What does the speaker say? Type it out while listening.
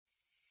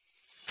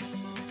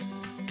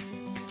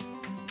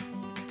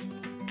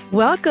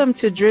Welcome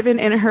to Driven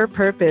in Her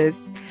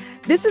Purpose.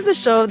 This is a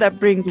show that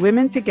brings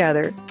women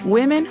together,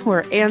 women who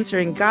are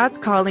answering God's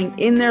calling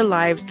in their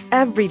lives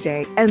every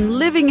day and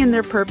living in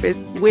their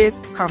purpose with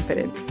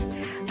confidence.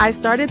 I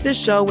started this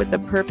show with the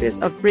purpose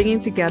of bringing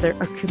together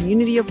a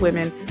community of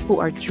women who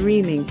are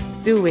dreaming,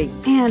 doing,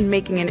 and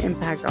making an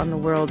impact on the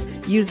world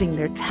using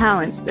their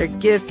talents, their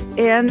gifts,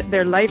 and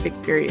their life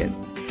experience.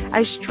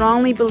 I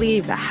strongly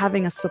believe that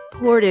having a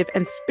supportive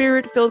and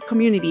spirit-filled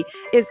community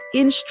is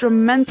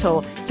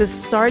instrumental to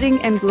starting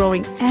and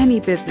growing any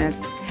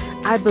business.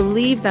 I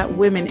believe that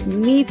women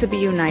need to be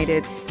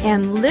united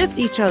and lift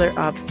each other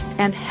up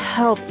and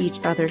help each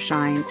other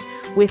shine.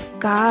 With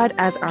God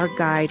as our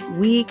guide,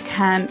 we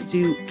can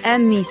do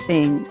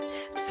anything.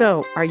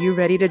 So, are you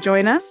ready to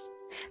join us?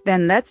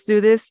 Then let's do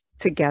this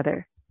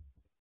together.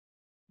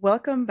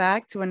 Welcome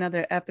back to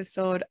another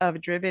episode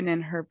of Driven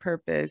in Her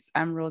Purpose.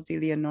 I'm Rosie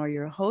Leonore,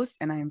 your host,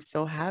 and I am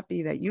so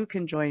happy that you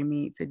can join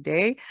me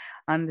today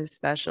on this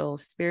special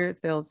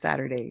Spirit-Filled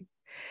Saturday.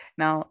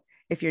 Now,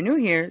 if you're new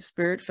here,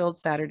 Spirit-Filled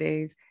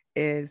Saturdays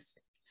is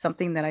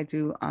something that I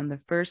do on the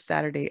first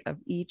Saturday of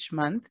each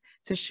month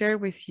to share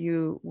with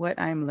you what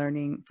I'm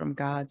learning from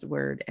God's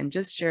Word and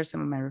just share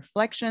some of my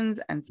reflections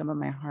and some of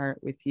my heart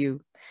with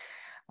you.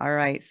 All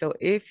right. So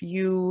if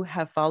you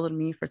have followed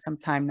me for some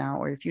time now,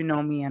 or if you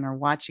know me and are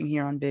watching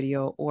here on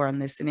video or on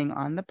listening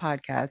on the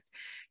podcast,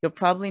 you'll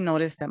probably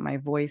notice that my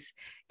voice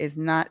is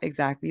not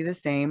exactly the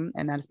same.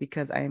 And that's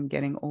because I am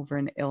getting over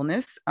an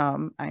illness.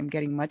 I'm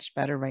getting much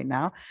better right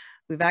now.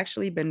 We've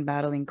actually been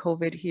battling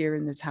COVID here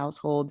in this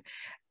household.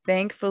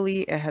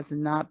 Thankfully, it has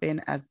not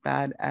been as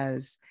bad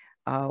as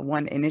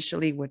one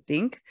initially would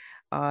think.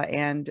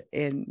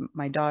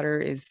 My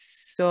daughter is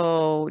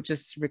so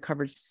just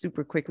recovered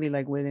super quickly.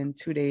 Like within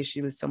 2 days,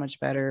 she was so much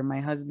better. My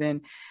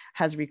husband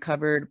has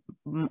recovered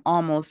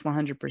almost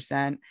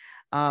 100%,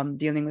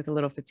 dealing with a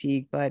little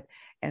fatigue.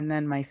 And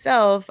then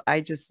myself,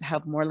 I just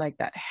have more like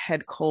that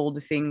head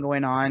cold thing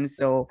going on.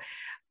 So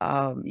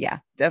yeah,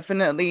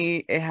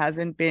 definitely it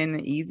hasn't been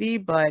easy,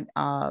 but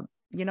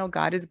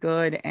God is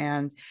good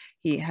and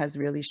he has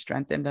really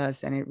strengthened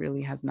us and it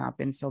really has not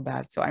been so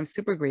bad. So I'm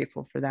super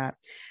grateful for that.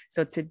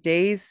 So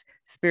today's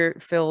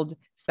Spirit-Filled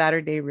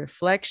Saturday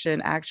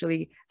reflection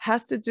actually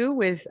has to do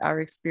with our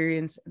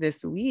experience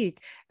this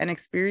week and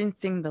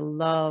experiencing the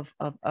love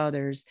of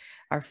others,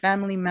 our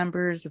family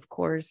members, of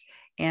course,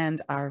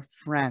 and our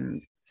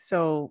friends.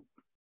 So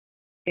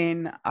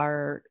in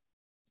our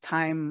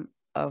time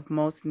of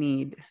most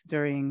need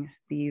during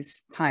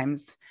these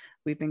times,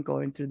 we've been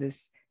going through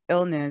this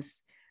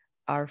illness.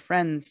 Our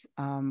friends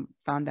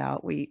found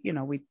out. We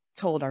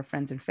told our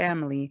friends and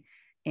family,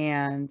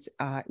 and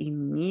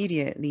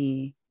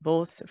immediately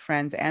both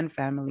friends and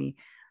family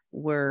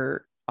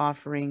were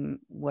offering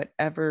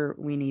whatever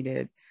we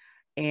needed.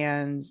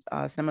 And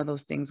some of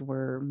those things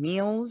were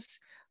meals.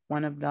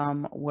 One of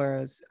them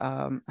was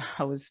I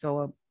was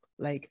so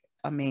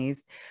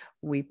amazed.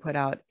 We put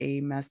out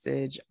a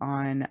message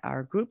on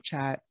our group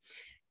chat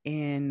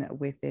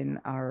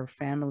within our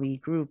family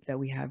group that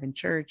we have in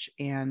church,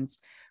 and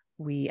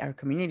our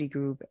community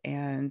group,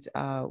 and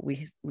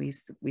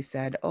we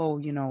said,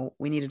 oh,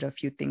 we needed a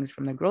few things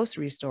from the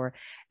grocery store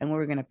and we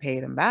were going to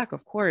pay them back,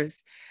 of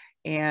course.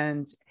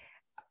 And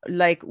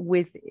like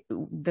with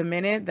the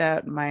minute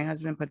that my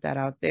husband put that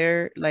out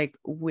there, like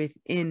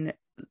within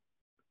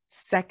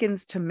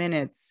seconds to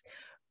minutes,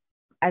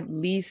 at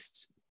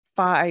least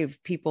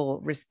 5 people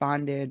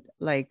responded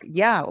like,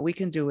 yeah, we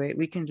can do it.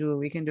 We can do it.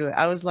 We can do it.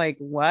 I was like,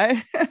 what?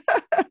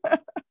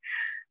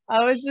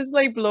 I was just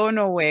like blown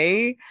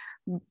away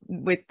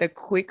with the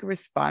quick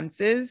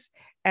responses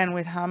and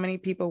with how many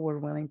people were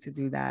willing to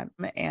do that.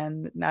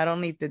 And not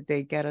only did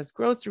they get us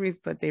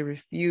groceries, but they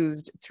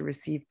refused to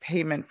receive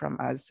payment from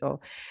us. So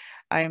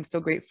I am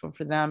so grateful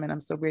for them. And I'm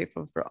so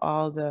grateful for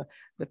all the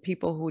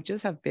people who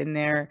just have been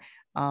there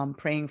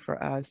praying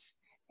for us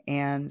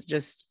and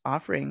just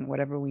offering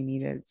whatever we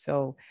needed.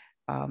 So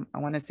I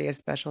want to say a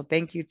special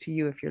thank you to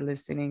you if you're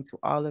listening, to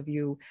all of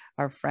you,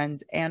 our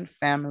friends and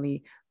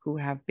family who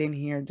have been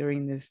here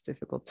during this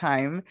difficult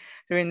time,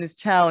 during this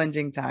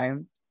challenging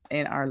time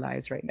in our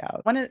lives right now.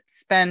 I want to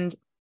spend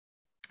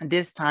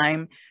this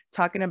time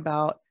talking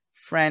about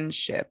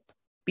friendship,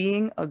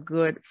 being a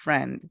good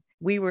friend.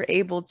 We were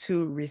able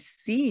to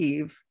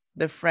receive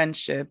the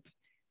friendship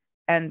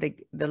and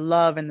the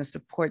love and the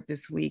support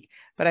this week.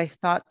 But I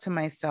thought to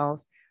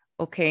myself,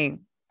 okay,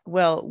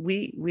 well,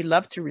 we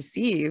love to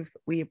receive,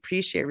 we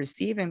appreciate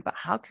receiving, but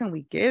how can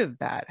we give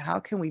that? How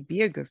can we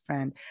be a good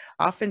friend?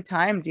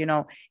 Oftentimes,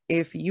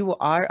 if you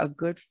are a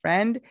good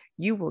friend,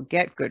 you will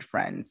get good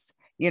friends.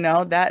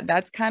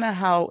 That's kind of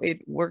how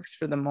it works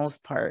for the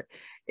most part.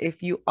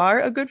 If you are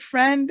a good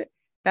friend,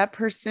 that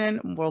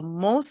person will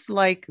most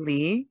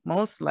likely,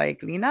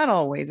 not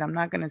always, I'm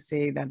not going to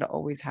say that it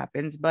always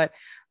happens, but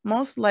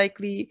most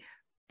likely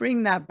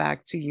bring that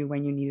back to you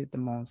when you need it the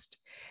most.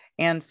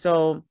 And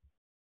so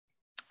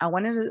I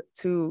wanted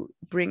to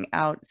bring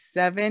out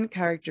 7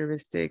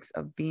 characteristics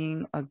of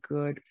being a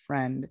good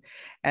friend.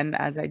 And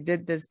as I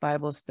did this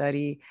Bible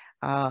study,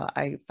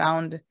 I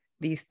found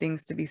these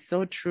things to be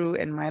so true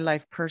in my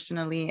life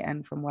personally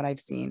and from what I've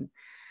seen.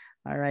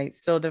 All right.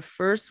 So the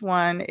first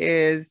one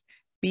is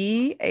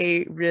be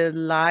a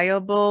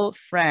reliable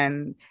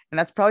friend. And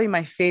that's probably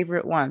my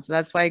favorite one. So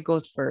that's why it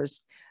goes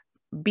first.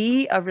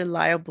 Be a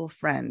reliable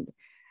friend.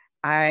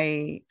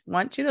 I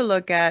want you to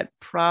look at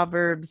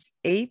Proverbs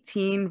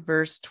 18,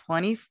 verse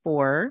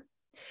 24.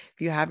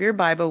 If you have your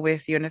Bible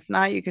with you, and if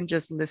not, you can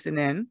just listen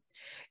in.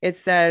 It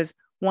says,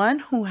 one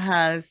who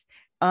has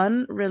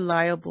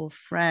unreliable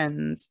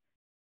friends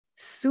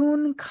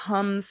soon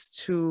comes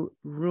to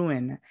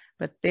ruin,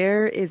 but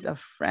there is a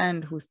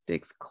friend who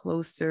sticks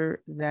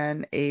closer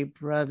than a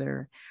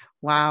brother.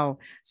 Wow.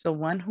 So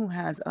one who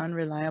has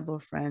unreliable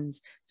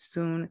friends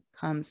soon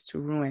comes to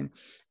ruin.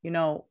 You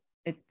know,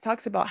 it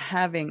talks about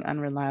having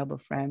unreliable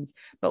friends,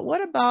 but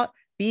what about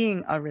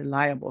being a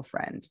reliable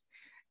friend?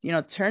 You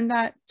know, turn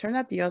that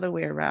the other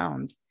way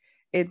around.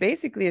 It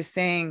basically is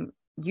saying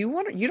you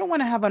don't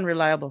want to have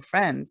unreliable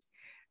friends.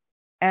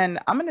 And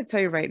I'm going to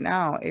tell you right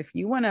now, if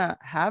you want to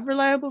have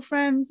reliable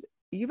friends,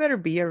 you better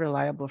be a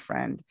reliable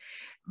friend.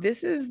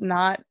 This is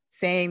not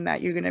saying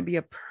that you're going to be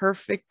a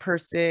perfect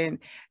person,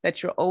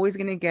 that you're always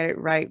going to get it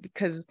right,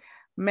 because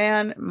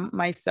man,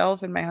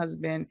 myself and my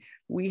husband,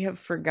 we have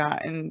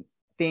forgotten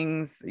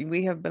things.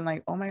 We have been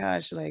like, oh my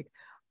gosh, like,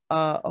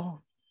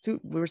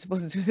 dude, we were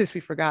supposed to do this, we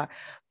forgot.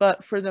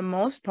 But for the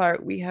most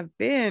part, we have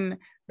been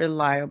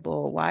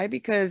reliable. Why?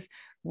 Because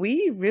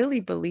we really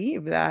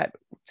believe that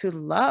to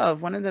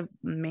love, one of the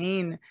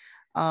main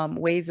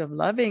ways of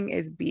loving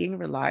is being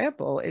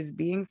reliable, is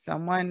being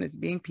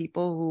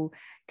people who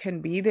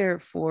can be there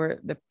for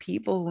the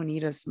people who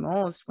need us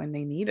most when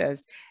they need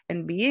us,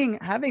 and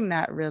having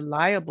that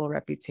reliable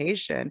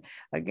reputation.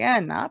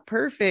 Again, not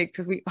perfect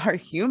because we are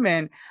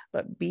human,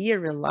 but be a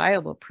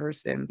reliable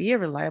person, be a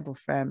reliable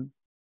friend.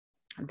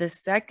 The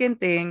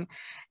second thing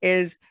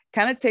is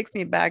kind of takes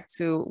me back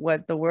to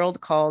what the world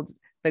called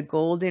the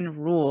golden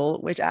rule,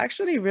 which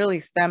actually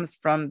really stems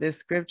from this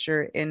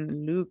scripture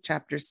in Luke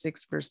chapter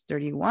 6, verse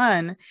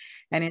 31.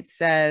 And it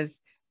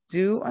says,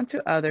 do unto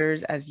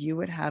others as you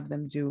would have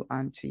them do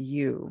unto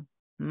you.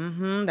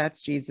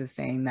 That's Jesus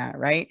saying that,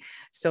 right?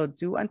 So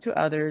do unto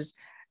others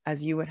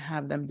as you would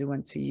have them do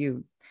unto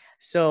you.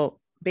 So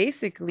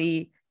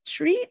basically,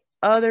 treat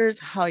others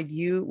how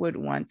you would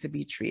want to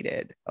be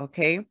treated,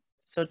 okay?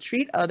 So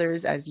treat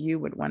others as you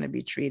would want to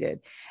be treated.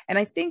 And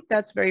I think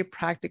that's very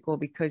practical,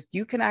 because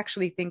you can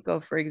actually think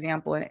of, for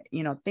example,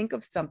 think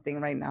of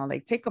something right now,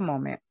 like take a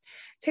moment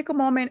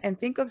and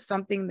think of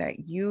something that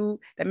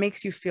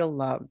makes you feel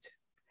loved.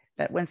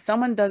 That when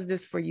someone does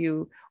this for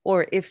you,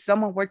 or if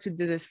someone were to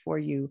do this for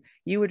you,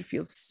 you would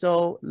feel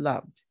so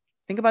loved.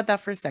 Think about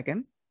that for a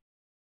second.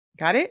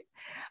 Got it?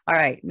 All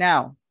right.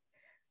 Now,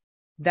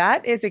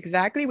 that is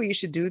exactly what you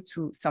should do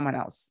to someone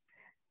else.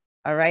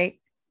 All right.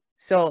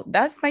 So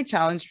that's my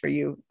challenge for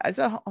you, as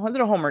a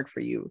little homework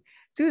for you.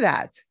 Do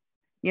that.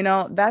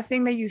 That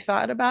thing that you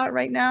thought about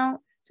right now,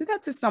 do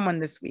that to someone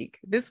this week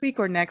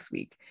or next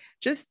week.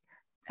 Just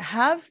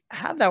have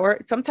that, or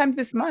sometime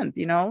this month.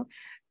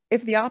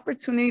 If the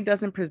opportunity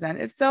doesn't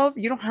present itself,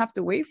 you don't have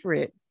to wait for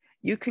it.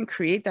 You can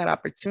create that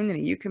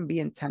opportunity. You can be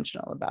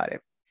intentional about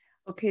it.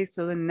 Okay,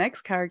 so the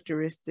next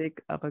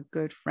characteristic of a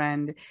good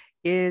friend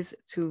is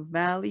to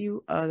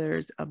value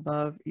others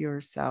above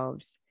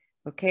yourselves.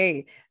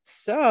 Okay,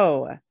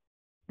 so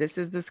this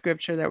is the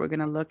scripture that we're going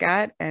to look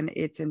at, and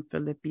it's in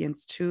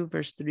Philippians 2,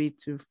 verse 3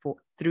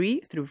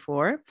 through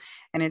 4.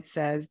 And it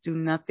says, do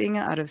nothing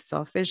out of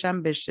selfish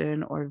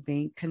ambition or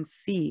vain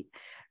conceit.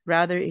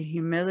 Rather, in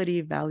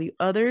humility, value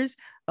others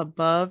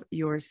above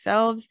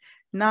yourselves,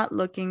 not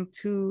looking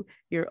to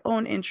your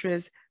own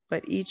interests,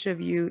 but each of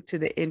you to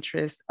the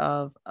interest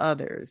of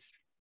others.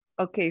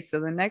 Okay, so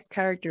the next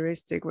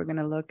characteristic we're going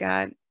to look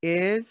at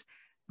is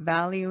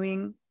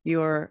valuing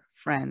your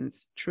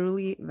friends,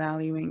 truly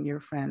valuing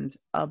your friends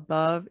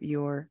above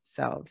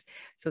yourselves.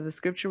 So the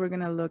scripture we're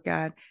going to look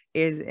at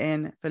is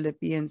in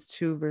Philippians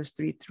 2, verse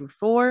 3 through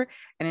 4.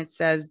 And it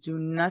says, do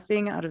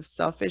nothing out of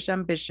selfish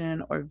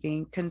ambition or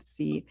vain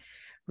conceit.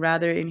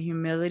 Rather, in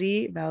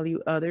humility,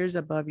 value others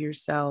above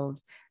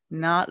yourselves,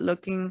 not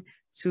looking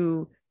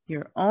to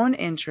your own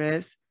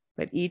interests,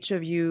 but each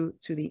of you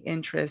to the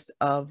interest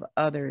of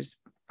others.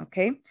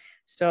 Okay,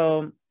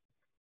 so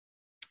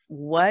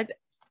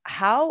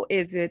how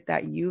is it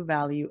that you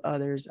value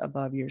others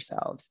above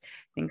yourselves?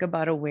 Think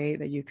about a way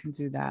that you can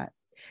do that.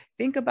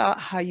 Think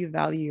about how you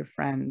value your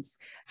friends.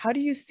 How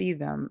do you see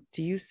them?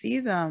 Do you see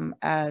them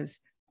as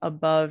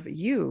above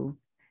you?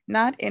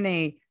 Not in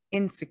a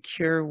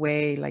insecure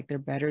way, like they're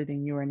better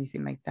than you or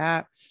anything like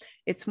that.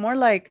 It's more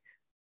like,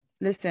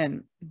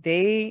 listen,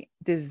 they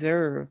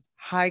deserve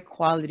high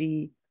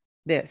quality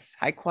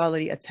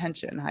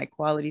attention, high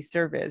quality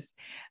service.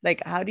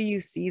 Like, how do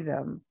you see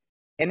them?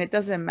 And it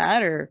doesn't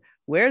matter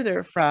where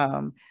they're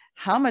from,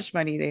 how much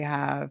money they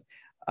have,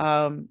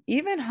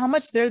 even how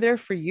much they're there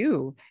for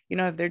you.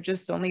 If they're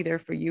just only there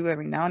for you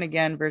every now and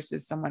again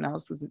versus someone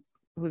else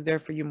who's there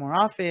for you more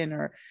often,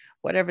 or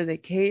whatever the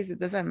case, it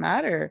doesn't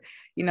matter.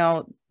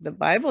 The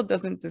Bible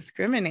doesn't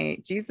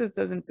discriminate. Jesus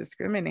doesn't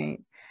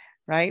discriminate.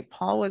 right?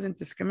 Paul wasn't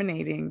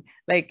discriminating.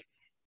 Like,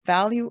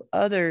 value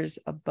others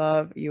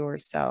above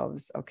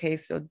yourselves. Okay,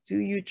 so do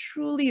you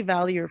truly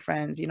value your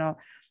friends?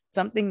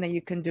 Something that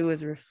you can do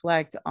is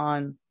reflect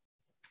on,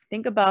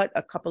 think about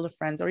a couple of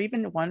friends or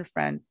even one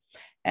friend,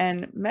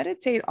 and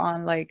meditate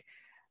on, like,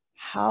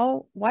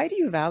 why do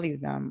you value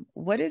them?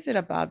 What is it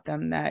about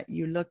them that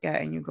you look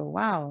at and you go,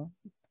 wow,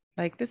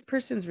 like this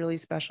person's really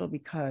special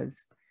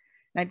because.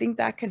 And I think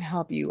that can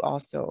help you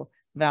also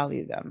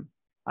value them.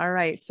 All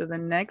right, so the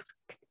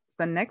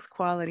next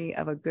quality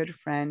of a good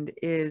friend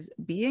is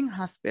being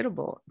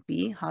hospitable.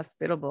 Be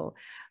hospitable.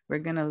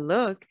 We're going to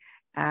look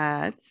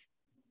at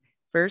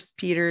First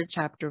Peter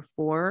chapter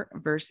 4,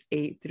 verse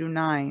 8 through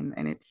 9.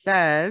 And it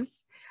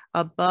says,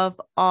 above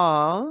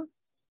all,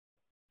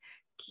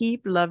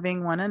 keep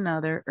loving one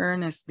another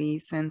earnestly,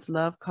 since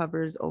love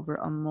covers over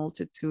a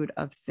multitude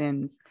of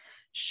sins.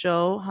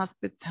 Show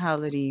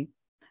hospitality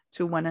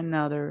to one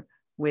another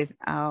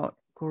without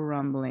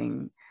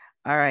grumbling.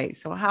 All right,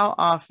 so how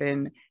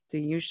often do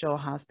you show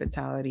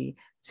hospitality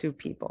to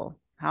people?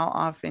 How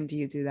often do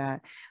you do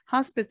that?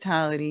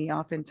 Hospitality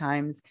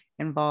oftentimes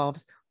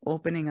involves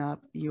opening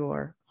up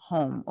your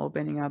home,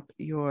 opening up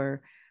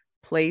your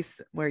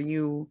place where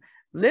you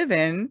live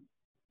in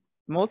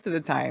most of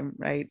the time,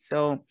 right?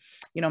 So,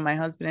 my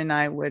husband and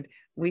I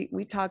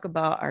we talk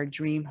about our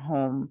dream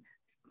home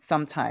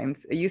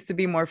sometimes. It used to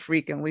be more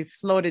frequent. We've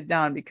slowed it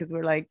down because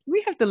we're like,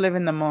 we have to live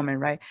in the moment,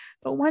 right?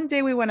 But one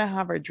day we want to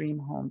have our dream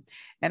home.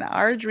 And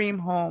our dream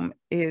home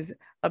is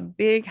a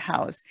big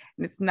house.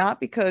 And it's not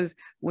because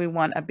we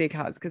want a big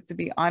house, because to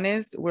be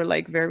honest, we're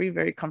like very,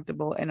 very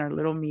comfortable in our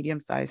little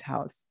medium-sized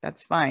house.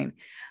 That's fine.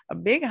 A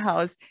big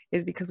house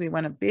is because we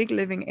want a big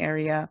living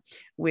area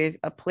with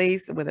a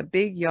place, with a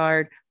big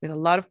yard, with a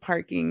lot of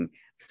parking,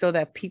 so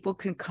that people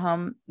can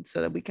come, so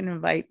that we can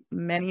invite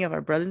many of our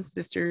brothers and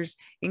sisters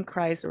in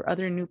Christ or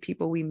other new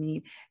people we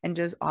meet and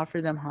just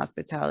offer them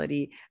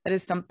hospitality. That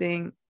is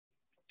something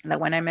that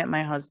when I met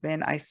my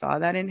husband, I saw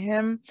that in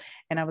him.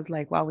 And I was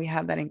like, wow, we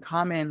have that in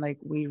common. Like,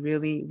 we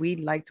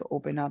like to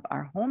open up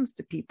our homes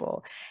to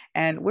people.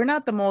 And we're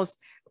not the most,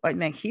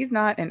 like, he's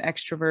not an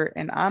extrovert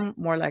and I'm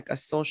more like a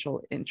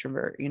social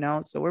introvert,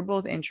 So we're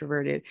both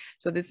introverted.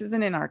 So this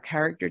isn't in our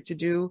character to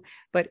do,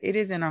 but it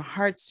is in our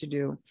hearts to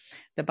do.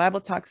 The Bible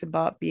talks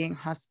about being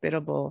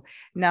hospitable.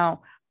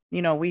 Now,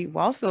 we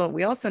also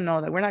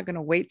know that we're not going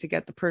to wait to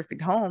get the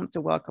perfect home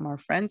to welcome our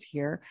friends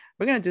here.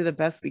 We're going to do the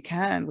best we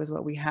can with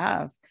what we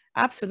have.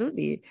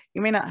 Absolutely.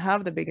 You may not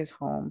have the biggest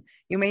home.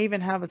 You may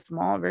even have a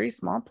small, very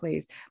small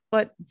place,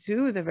 but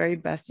do the very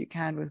best you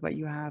can with what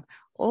you have.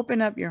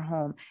 Open up your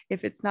home.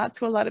 If it's not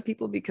to a lot of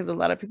people, because a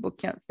lot of people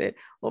can't fit,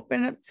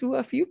 open up to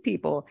a few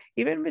people.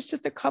 Even if it's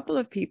just a couple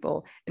of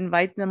people,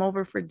 invite them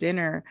over for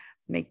dinner,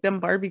 make them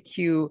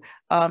barbecue.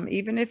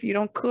 Even if you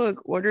don't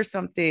cook, order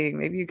something.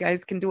 Maybe you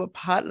guys can do a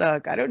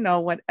potluck. I don't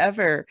know,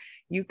 whatever.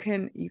 You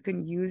can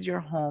use your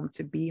home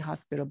to be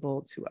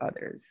hospitable to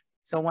others.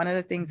 So one of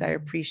the things I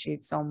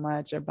appreciate so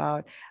much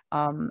about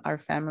our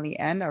family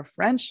and our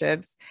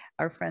friendships,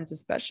 our friends,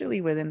 especially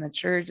within the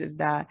church, is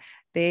that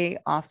we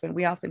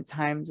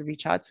oftentimes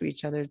reach out to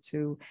each other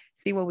to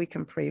see what we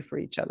can pray for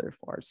each other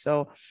for.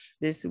 So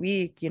this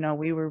week,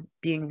 we were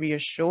being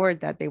reassured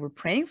that they were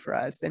praying for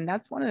us. And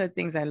that's one of the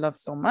things I love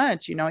so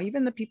much.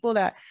 Even the people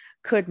that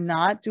could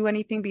not do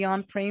anything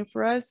beyond praying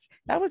for us,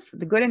 that was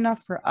good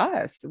enough for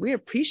us. We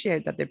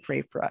appreciate that they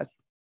pray for us.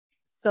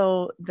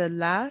 So the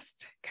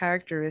last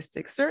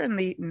characteristic,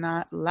 certainly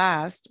not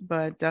last,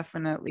 but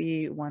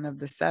definitely one of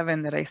the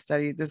 7 that I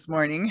studied this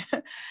morning,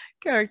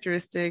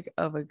 characteristic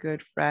of a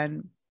good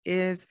friend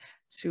is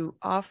to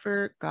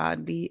offer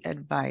godly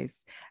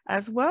advice,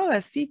 as well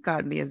as seek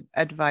godly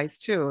advice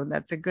too.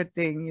 That's a good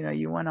thing.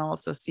 You want to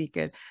also seek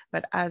it,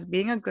 but as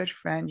being a good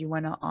friend, you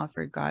want to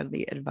offer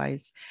godly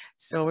advice.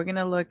 So we're going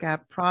to look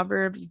at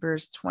Proverbs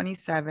verse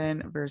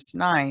 27, verse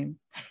 9,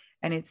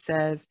 and it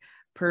says,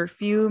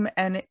 perfume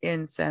and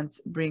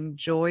incense bring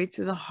joy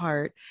to the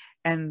heart,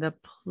 and the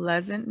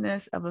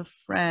pleasantness of a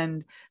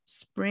friend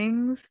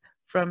springs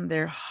from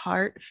their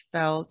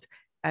heartfelt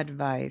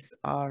advice.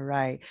 All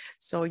right.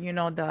 So,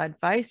 the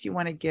advice you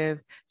want to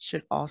give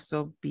should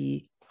also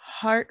be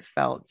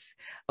heartfelt.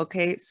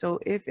 Okay. So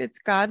if it's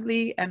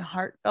godly and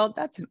heartfelt,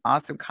 that's an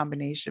awesome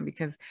combination,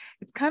 because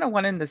it's kind of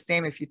one and the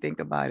same if you think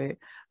about it.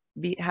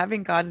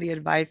 Having godly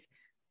advice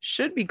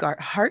should be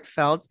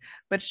heartfelt,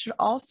 but should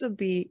also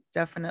be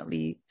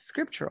definitely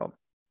scriptural.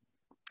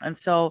 And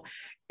so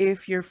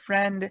if your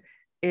friend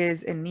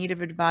is in need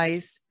of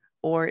advice,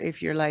 or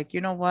if you're like,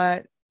 you know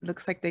what,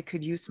 looks like they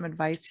could use some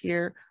advice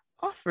here,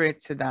 offer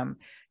it to them.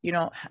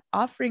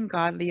 Offering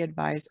godly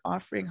advice,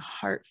 offering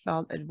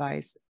heartfelt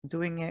advice,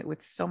 doing it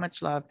with so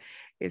much love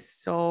is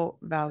so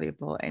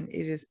valuable. And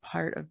it is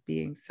part of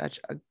being such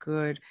a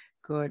good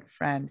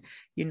friend.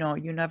 You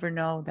never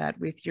know that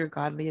with your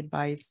godly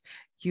advice,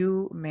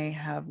 you may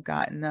have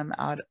gotten them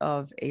out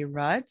of a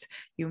rut.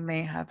 You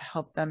may have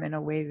helped them in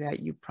a way that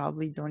you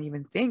probably don't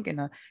even think, in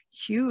a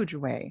huge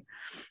way.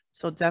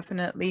 So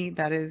definitely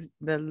that is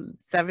the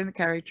seventh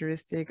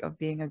characteristic of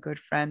being a good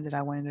friend that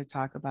I wanted to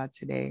talk about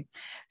today.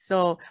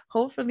 So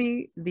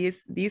hopefully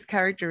these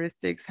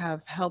characteristics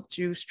have helped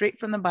you, straight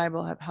from the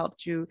Bible, have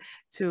helped you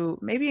to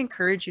maybe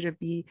encourage you to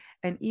be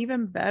an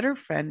even better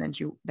friend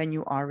than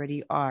you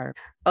already are.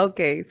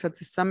 Okay, so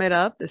to sum it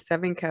up, the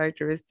seven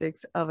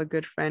characteristics of a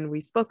good friend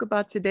we spoke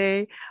about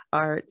today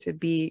are to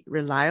be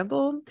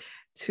reliable,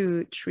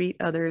 to treat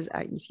others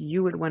as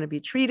you would want to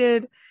be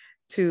treated,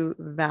 to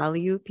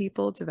value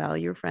people, to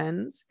value your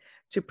friends,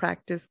 to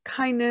practice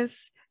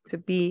kindness, to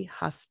be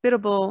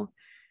hospitable,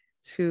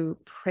 to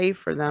pray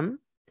for them,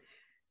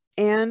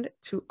 and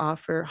to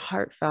offer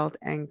heartfelt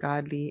and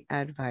godly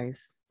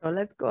advice. So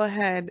let's go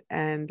ahead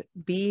and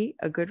be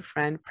a good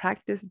friend.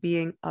 Practice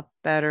being a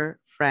better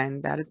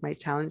friend. That is my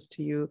challenge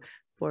to you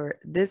for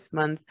this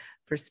month,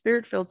 for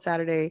Spirit-Filled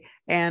Saturday,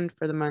 and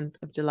for the month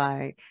of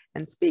July.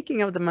 And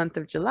speaking of the month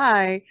of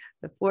July,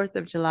 the 4th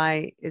of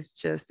July is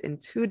just in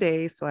 2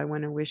 days. So I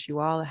want to wish you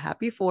all a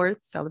happy 4th,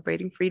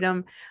 celebrating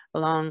freedom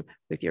along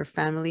with your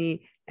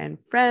family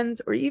and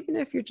friends, or even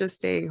if you're just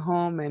staying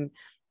home and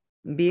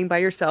being by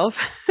yourself.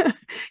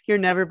 You're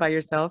never by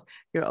yourself.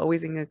 You're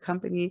always in a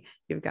company.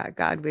 You've got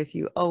God with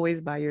you,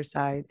 always by your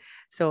side.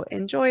 So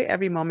enjoy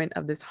every moment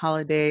of this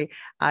holiday.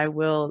 I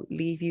will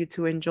leave you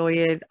to enjoy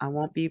it. I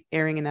won't be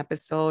airing an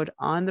episode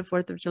on the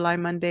 4th of July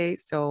Monday.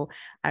 So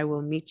I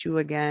will meet you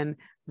again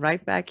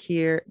right back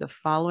here the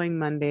following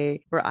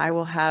Monday, where I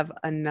will have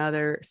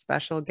another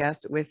special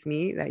guest with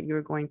me that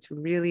you're going to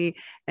really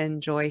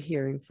enjoy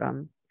hearing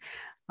from.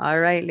 All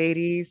right,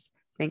 ladies.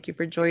 Thank you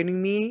for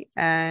joining me,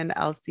 and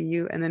I'll see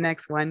you in the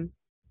next one.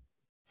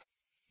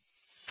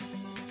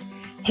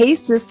 Hey,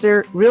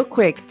 sister, real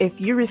quick, if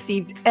you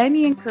received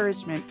any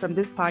encouragement from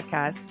this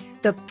podcast,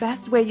 the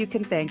best way you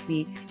can thank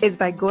me is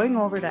by going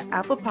over to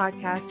Apple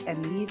Podcasts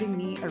and leaving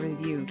me a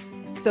review.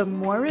 The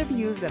more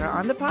reviews that are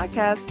on the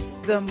podcast,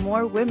 the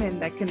more women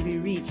that can be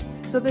reached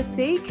so that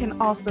they can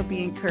also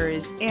be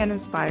encouraged and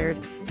inspired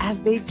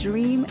as they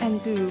dream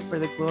and do for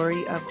the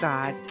glory of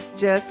God,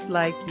 just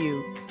like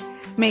you.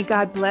 May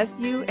God bless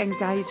you and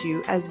guide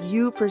you as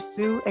you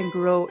pursue and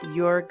grow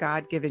your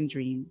God-given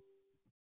dream.